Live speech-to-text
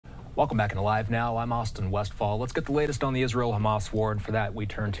Welcome back into Live Now. I'm Austin Westfall. Let's get the latest on the Israel-Hamas war, and for that we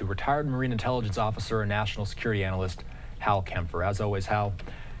turn to retired Marine intelligence officer and national security analyst Hal Kempfer. As always, Hal,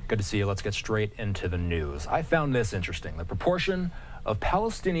 good to see you. Let's get straight into the news. I found this interesting. The proportion of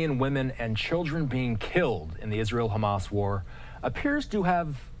Palestinian women and children being killed in the Israel-Hamas war appears to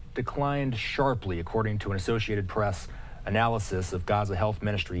have declined sharply, according to an Associated Press analysis of Gaza Health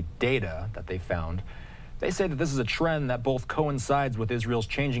Ministry data that they found. They say that this is a trend that both coincides with Israel's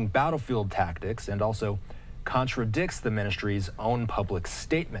changing battlefield tactics and also contradicts the ministry's own public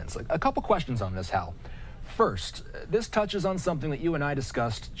statements. A couple questions on this, Hal. First, this touches on something that you and I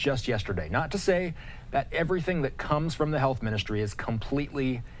discussed just yesterday. Not to say that everything that comes from the health ministry is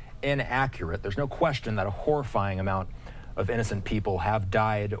completely inaccurate. There's no question that a horrifying amount of innocent people have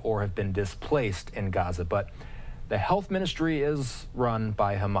died or have been displaced in Gaza, but the health ministry is run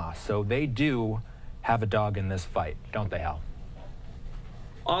by Hamas, so they do have a dog in this fight, don't they, Hal?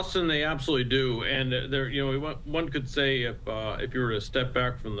 Austin, they absolutely do, and one could say if you were to step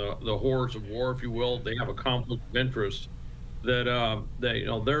back from the horrors of war, if you will, they have a conflict of interest that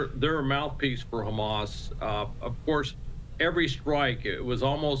they're a mouthpiece for Hamas. Of course, every strike, it was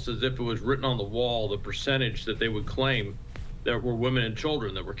almost as if it was written on the wall, the percentage that they would claim that were women and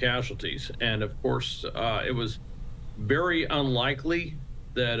children that were casualties, and of course, it was very unlikely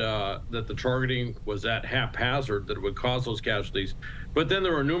that the targeting was that haphazard that it would cause those casualties. But then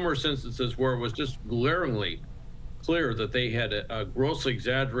there were numerous instances where it was just glaringly clear that they had grossly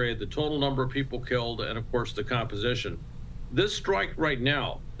exaggerated the total number of people killed and, of course, the composition. This strike right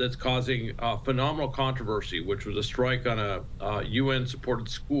now that's causing phenomenal controversy, which was a strike on a UN-supported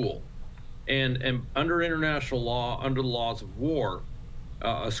school. And under international law, under the laws of war,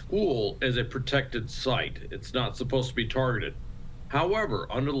 a school is a protected site. It's not supposed to be targeted. However,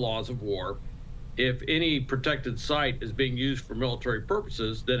 under the laws of war, if any protected site is being used for military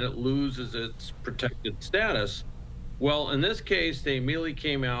purposes, then it loses its protected status. Well, in this case, they immediately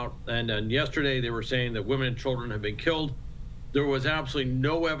came out, and yesterday they were saying that women and children have been killed. There was absolutely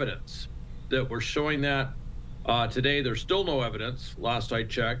no evidence that we're showing that. Today, there's still no evidence, last I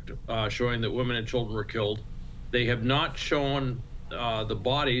checked, showing that women and children were killed. They have not shown the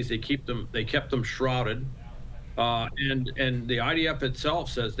bodies. They kept them shrouded. And the IDF itself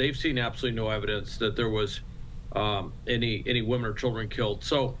says they've seen absolutely no evidence that there was any women or children killed.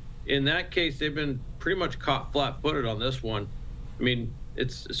 So in that case, they've been pretty much caught flat-footed on this one. I mean,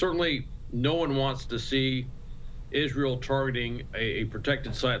 it's certainly no one wants to see Israel targeting a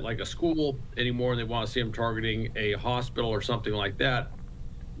protected site like a school any more than they want to see them targeting a hospital or something like that.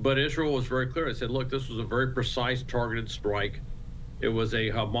 But Israel was very clear. They said, look, this was a very precise targeted strike. It was a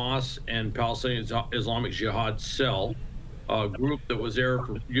Hamas and Palestinian Islamic Jihad cell group that was there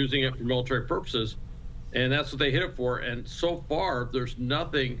for using it for military purposes. And that's what they hit it for. And so far, there's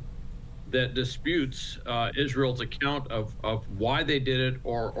nothing that disputes Israel's account of why they did it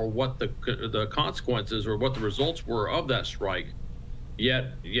or what the consequences or what the results were of that strike.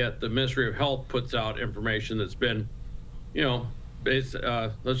 Yet the Ministry of Health puts out information that's been, let's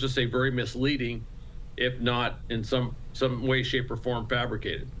just say very misleading, if not in some way, shape, or form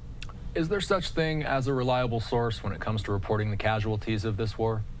fabricated. Is there such thing as a reliable source when it comes to reporting the casualties of this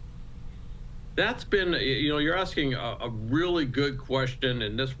war? That's been, you're asking a really good question,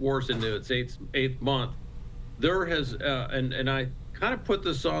 and this war's into its eighth month. There has, and I kind of put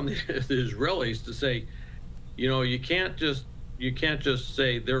this on the Israelis to say, you can't just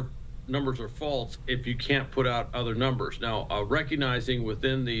say their numbers are false if you can't put out other numbers. Now, recognizing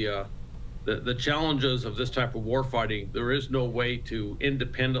within the challenges of this type of war fighting, there is no way to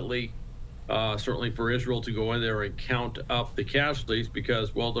independently, certainly for Israel to go in there and count up the casualties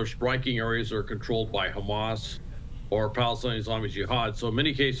because, well, their striking areas are controlled by Hamas or Palestinian Islamic Jihad. So in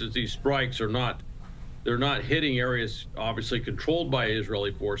many cases, these strikes they're not hitting areas obviously controlled by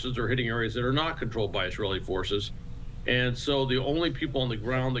Israeli forces. They're hitting areas that are not controlled by Israeli forces. And so the only people on the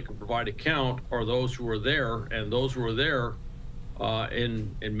ground that can provide a count are those who are there, and those who are there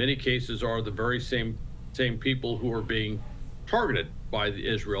in many cases are the very same people who are being targeted by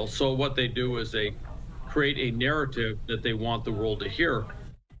Israel. So what they do is they create a narrative that they want the world to hear.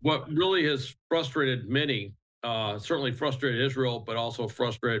 What really has frustrated many, certainly frustrated Israel, but also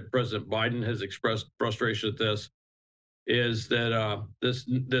frustrated President Biden has expressed frustration at this, is that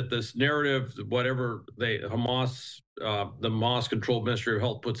this narrative, whatever the Hamas-controlled Ministry of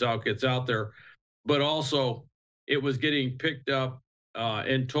Health puts out, gets out there, but also it was getting picked up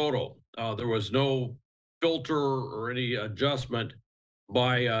in total. There was no filter or any adjustment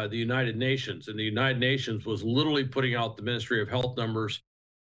by the United Nations, and the United Nations was literally putting out the Ministry of Health numbers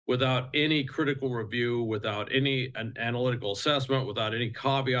without any critical review, without any analytical assessment, without any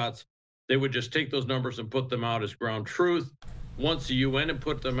caveats. They would just take those numbers and put them out as ground truth. Once the UN had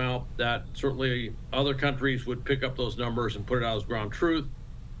put them out, that certainly other countries would pick up those numbers and put it out as ground truth.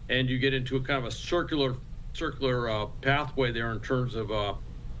 And you get into a kind of a circular pathway there in terms of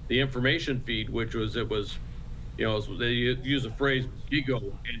the information feed, which was they use the phrase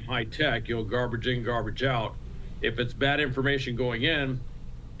 "gigo" in high tech, garbage in, garbage out. If it's bad information going in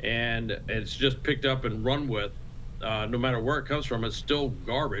and it's just picked up and run with, no matter where it comes from, it's still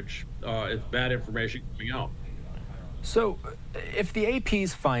garbage. It's bad information coming out. So, if the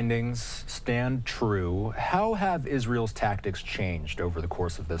AP's findings stand true, how have Israel's tactics changed over the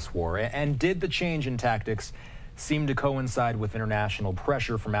course of this war? And did the change in tactics seem to coincide with international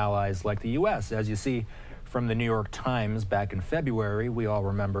pressure from allies like the U.S.? As you see from the New York Times back in February, we all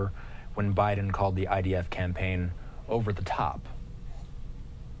remember when Biden called the IDF campaign over the top.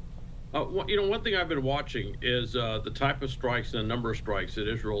 One thing I've been watching is the type of strikes and the number of strikes that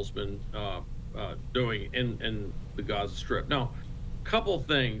Israel's been doing in the Gaza Strip. Now, a couple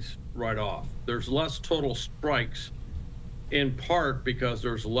things right off. There's less total strikes, in part because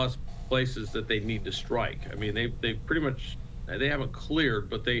there's less places that they need to strike. I mean, they pretty much, they haven't cleared,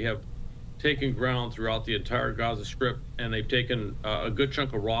 but they have taken ground throughout the entire Gaza Strip, and they've taken a good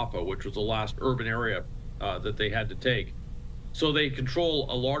chunk of Rafah, which was the last urban area that they had to take. So they control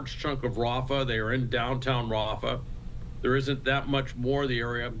a large chunk of Rafah. They are in downtown Rafah. There isn't that much more of the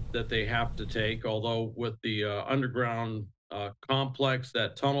area that they have to take, although with the underground complex,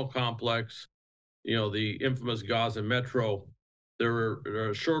 that tunnel complex, the infamous Gaza Metro, there are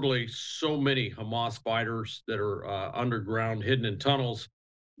assuredly so many Hamas fighters that are underground, hidden in tunnels.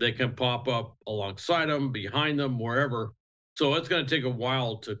 They can pop up alongside them, behind them, wherever. So it's going to take a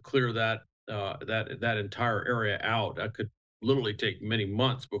while to clear that entire area out. That could literally take many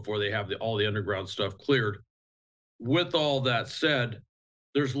months before they have all the underground stuff cleared. With all that said,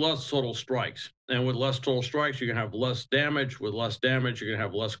 there's less total strikes. And with less total strikes, you're going to have less damage. With less damage, you're going to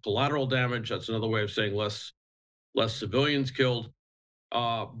have less collateral damage. That's another way of saying less civilians killed.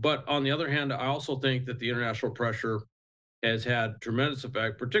 But on the other hand, I also think that the international pressure has had tremendous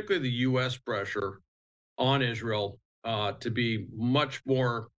effect, particularly the U.S. pressure on Israel to be much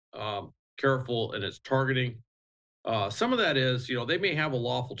more careful in its targeting. Some of that is, they may have a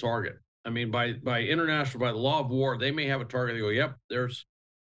lawful target. I mean, by the law of war, they may have a target. They go, yep, there's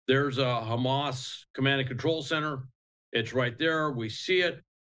a Hamas command and control center. It's right there. We see it.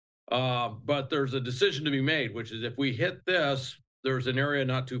 But there's a decision to be made, which is if we hit this, there's an area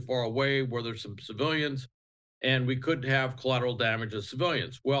not too far away where there's some civilians, and we could have collateral damage of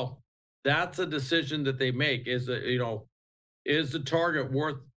civilians. Well, that's a decision that they make. Is the target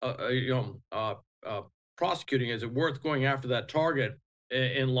worth prosecuting? Is it worth going after that target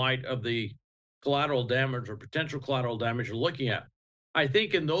in light of the collateral damage or potential collateral damage you're looking at? I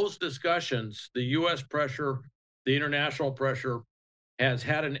think in those discussions, the U.S. pressure, the international pressure has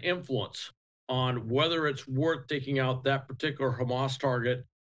had an influence on whether it's worth taking out that particular Hamas target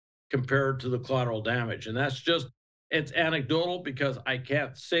compared to the collateral damage. And it's anecdotal because I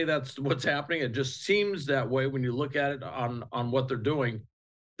can't say that's what's happening. It just seems that way when you look at it on what they're doing,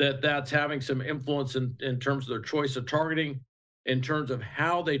 that's having some influence in terms of their choice of targeting, in terms of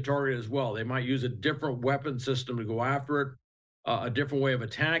how they target as well. They might use a different weapon system to go after it, a different way of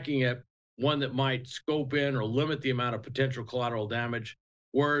attacking it, one that might scope in or limit the amount of potential collateral damage.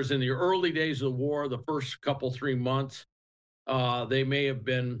 Whereas in the early days of the war, the first 3 months, they may have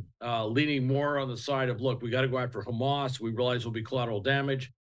been leaning more on the side of, look, we got to go after Hamas. We realize there'll be collateral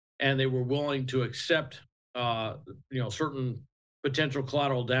damage. And they were willing to accept, certain potential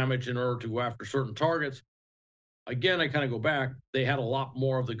collateral damage in order to go after certain targets. Again, I kind of go back. They had a lot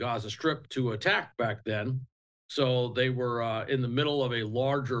more of the Gaza Strip to attack back then. So they were in the middle of a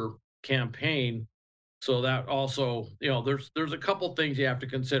larger campaign. So that also, there's a couple things you have to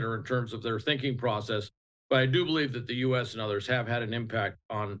consider in terms of their thinking process. But I do believe that the U.S. and others have had an impact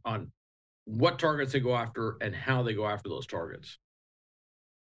on what targets they go after and how they go after those targets.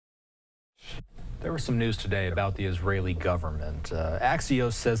 There was some news today about the Israeli government.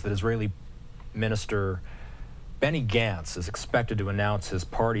 Axios says that Israeli Minister Benny Gantz is expected to announce his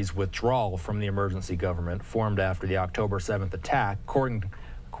party's withdrawal from the emergency government formed after the October 7th attack, according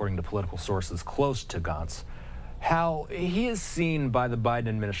to political sources close to Gantz. Hal, he is seen by the Biden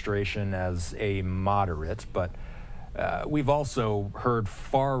administration as a moderate, but we've also heard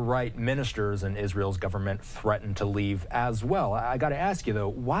far-right ministers in Israel's government threaten to leave as well. I got to ask you, though,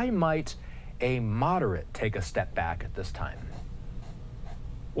 why might a moderate take a step back at this time?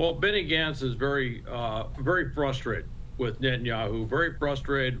 Well, Benny Gantz is very frustrated with Netanyahu, very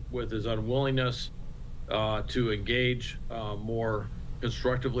frustrated with his unwillingness to engage more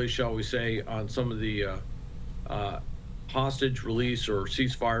constructively, shall we say, on some of the uh, hostage release or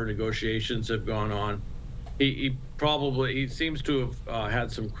ceasefire negotiations have gone on. He seems to have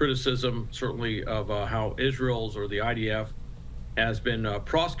had some criticism, certainly, of how Israel's or the IDF has been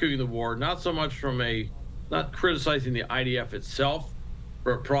prosecuting the war, not so much from not criticizing the IDF itself,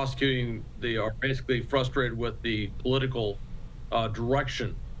 but prosecuting are basically frustrated with the political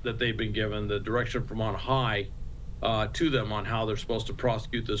direction that they've been given, the direction from on high to them on how they're supposed to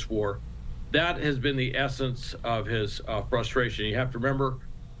prosecute this war. That has been the essence of his frustration. You have to remember,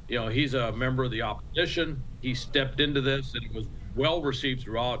 he's a member of the opposition. He stepped into this, and it was well received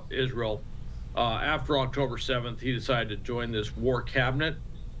throughout Israel. After October 7th, he decided to join this war cabinet,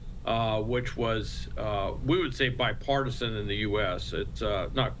 which was, we would say, bipartisan in the U.S. It's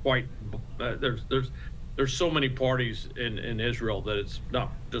not quite. There's so many parties in Israel that it's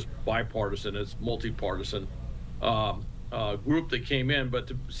not just bipartisan; it's multi-partisan. Group that came in, but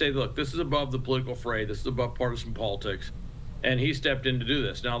to say, look, this is above the political fray, this is above partisan politics, and he stepped in to do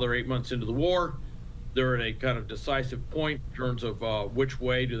this. Now they're 8 months into the war. They're at a kind of decisive point in terms of which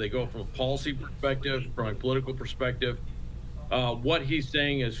way do they go from a policy perspective, from a political perspective. What he's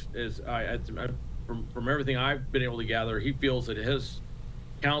saying is from everything I've been able to gather, he feels that his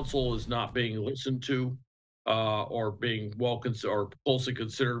counsel is not being listened to or being or closely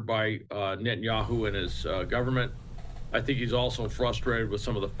considered by Netanyahu and his government. I think he's also frustrated with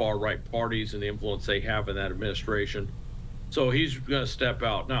some of the far right parties and the influence they have in that administration. So he's going to step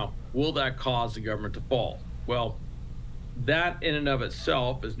out. Now, will that cause the government to fall? Well, that in and of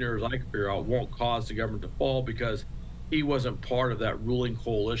itself, as near as I can figure out, won't cause the government to fall because he wasn't part of that ruling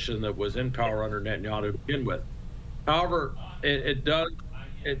coalition that was in power under Netanyahu to begin with. However, it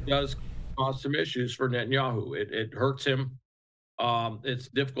does cause some issues for Netanyahu. It hurts him. It's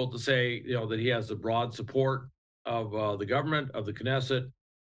difficult to say, that he has the broad support of the government, of the Knesset,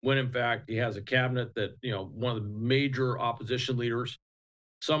 when in fact he has a cabinet that, one of the major opposition leaders,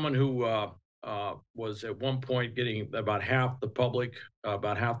 someone who was at one point getting about half the public,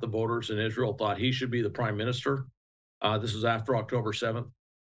 about half the voters in Israel thought he should be the prime minister. This was after October 7th.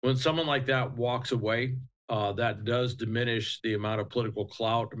 When someone like that walks away, that does diminish the amount of political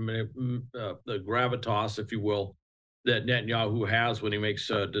clout, the gravitas, if you will, that Netanyahu has when he makes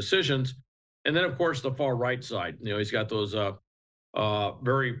decisions. And then, of course, the far right side. He's got those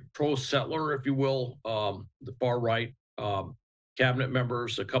very pro-settler, if you will, the far right cabinet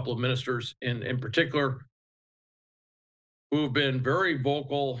members, a couple of ministers in particular, who've been very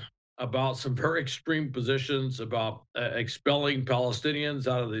vocal about some very extreme positions about expelling Palestinians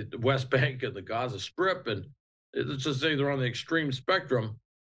out of the West Bank and the Gaza Strip. And let's just say they're on the extreme spectrum,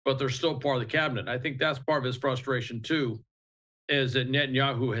 but they're still part of the cabinet. I think that's part of his frustration, too, is that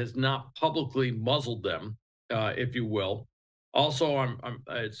Netanyahu has not publicly muzzled them, if you will. Also,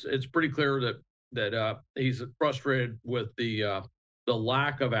 it's pretty clear that he's frustrated with the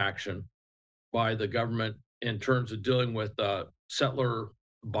lack of action by the government in terms of dealing with settler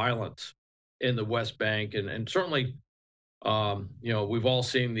violence in the West Bank, and certainly, we've all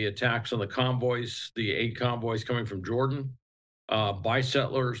seen the attacks on the convoys, the aid convoys coming from Jordan, by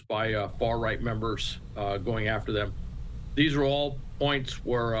settlers, by far right members going after them. These are all points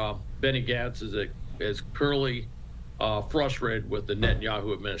where Benny Gantz is clearly frustrated with the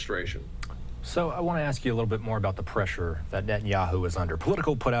Netanyahu administration. So I want to ask you a little bit more about the pressure that Netanyahu is under.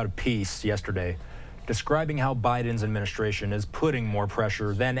 Politico put out a piece yesterday describing how Biden's administration is putting more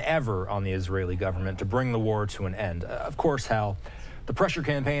pressure than ever on the Israeli government to bring the war to an end. Of course, Hal, the pressure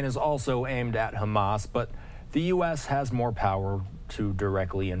campaign is also aimed at Hamas, but the U.S. has more power to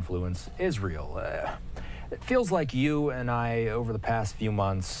directly influence Israel. It feels like you and I, over the past few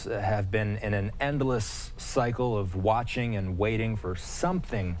months, have been in an endless cycle of watching and waiting for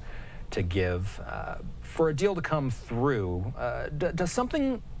something to give, for a deal to come through. Does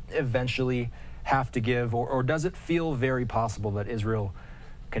something eventually have to give, or does it feel very possible that Israel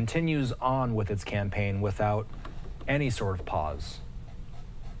continues on with its campaign without any sort of pause?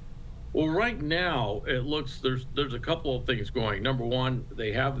 Well, right now, it looks there's a couple of things going. Number one,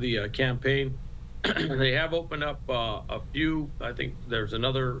 they have the campaign. They have opened up a few. I think there's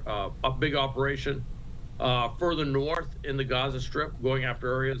another a big operation further north in the Gaza Strip, going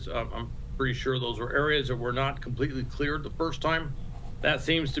after areas. I'm pretty sure those were areas that were not completely cleared the first time. That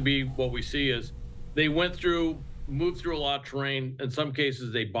seems to be what we see is they moved through a lot of terrain. In some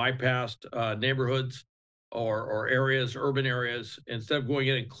cases, they bypassed neighborhoods or areas, urban areas. Instead of going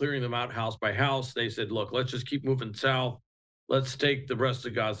in and clearing them out house by house, they said, look, let's just keep moving south. Let's take the rest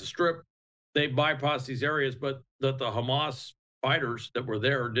of Gaza Strip. they bypassed these areas, but that the Hamas fighters that were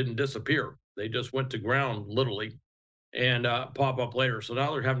there didn't disappear. They just went to ground literally and pop up later. So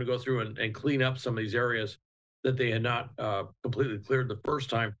now they're having to go through and clean up some of these areas that they had not completely cleared the first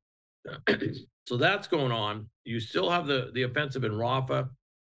time. So that's going on. You still have the offensive in Rafah,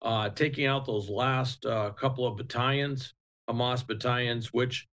 taking out those last couple of battalions, Hamas battalions,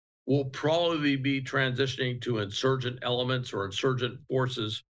 which will probably be transitioning to insurgent elements or insurgent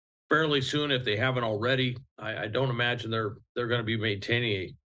forces fairly soon if they haven't already. I don't imagine they're going to be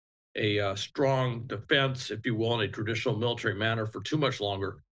maintaining a strong defense, if you will, in a traditional military manner for too much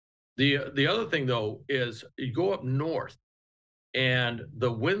longer. The other thing though is you go up north, and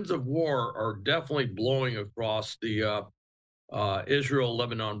the winds of war are definitely blowing across the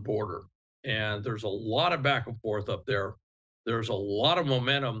Israel-Lebanon border, and there's a lot of back and forth up there. There's a lot of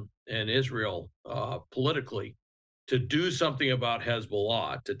momentum in Israel politically to do something about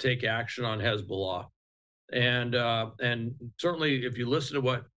Hezbollah, to take action on Hezbollah. And certainly, if you listen to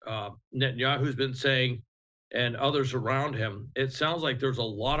what Netanyahu's been saying and others around him, it sounds like there's a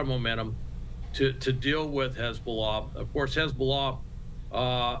lot of momentum to deal with Hezbollah. Of course, Hezbollah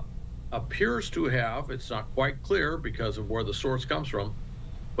appears to have, it's not quite clear because of where the source comes from,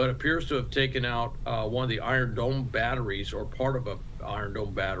 but appears to have taken out one of the Iron Dome batteries or part of an Iron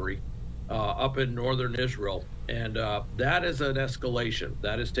Dome battery up in northern Israel. And that is an escalation.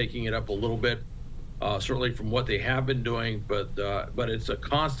 That is taking it up a little bit. Certainly from what they have been doing, but it's a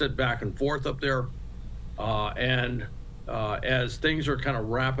constant back and forth up there. As things are kind of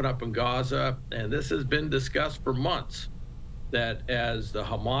wrapping up in Gaza, and this has been discussed for months, that as the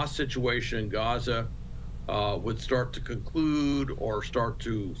Hamas situation in Gaza would start to conclude or start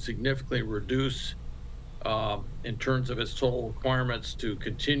to significantly reduce in terms of its total requirements to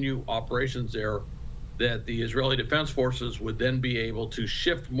continue operations there, that the Israeli Defense Forces would then be able to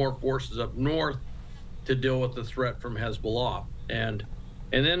shift more forces up north to deal with the threat from Hezbollah. And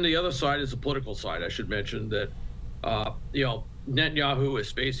then the other side is the political side. I should mention that Netanyahu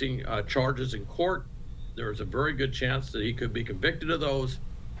is facing charges in court. There is a very good chance that he could be convicted of those,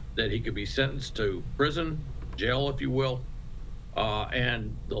 that he could be sentenced to prison, jail, if you will.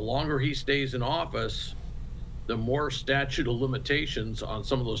 And the longer he stays in office, the more statute of limitations on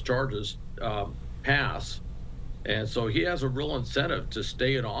some of those charges pass. And so he has a real incentive to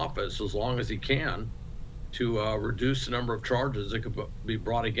stay in office as long as he can, to reduce the number of charges that could be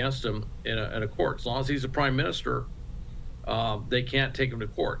brought against him in a court. As long as he's a prime minister, they can't take him to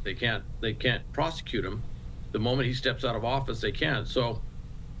court. They can't prosecute him. The moment he steps out of office, they can. So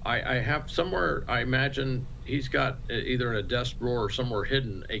I have somewhere, I imagine he's got either in a desk drawer or somewhere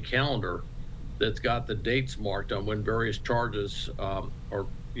hidden a calendar that's got the dates marked on when various charges are,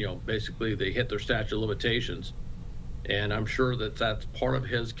 basically they hit their statute of limitations. And I'm sure that that's part of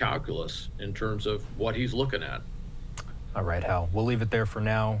his calculus in terms of what he's looking at. All right, Hal, we'll leave it there for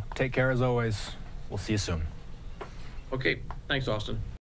now. Take care as always. We'll see you soon. Okay, thanks, Austin.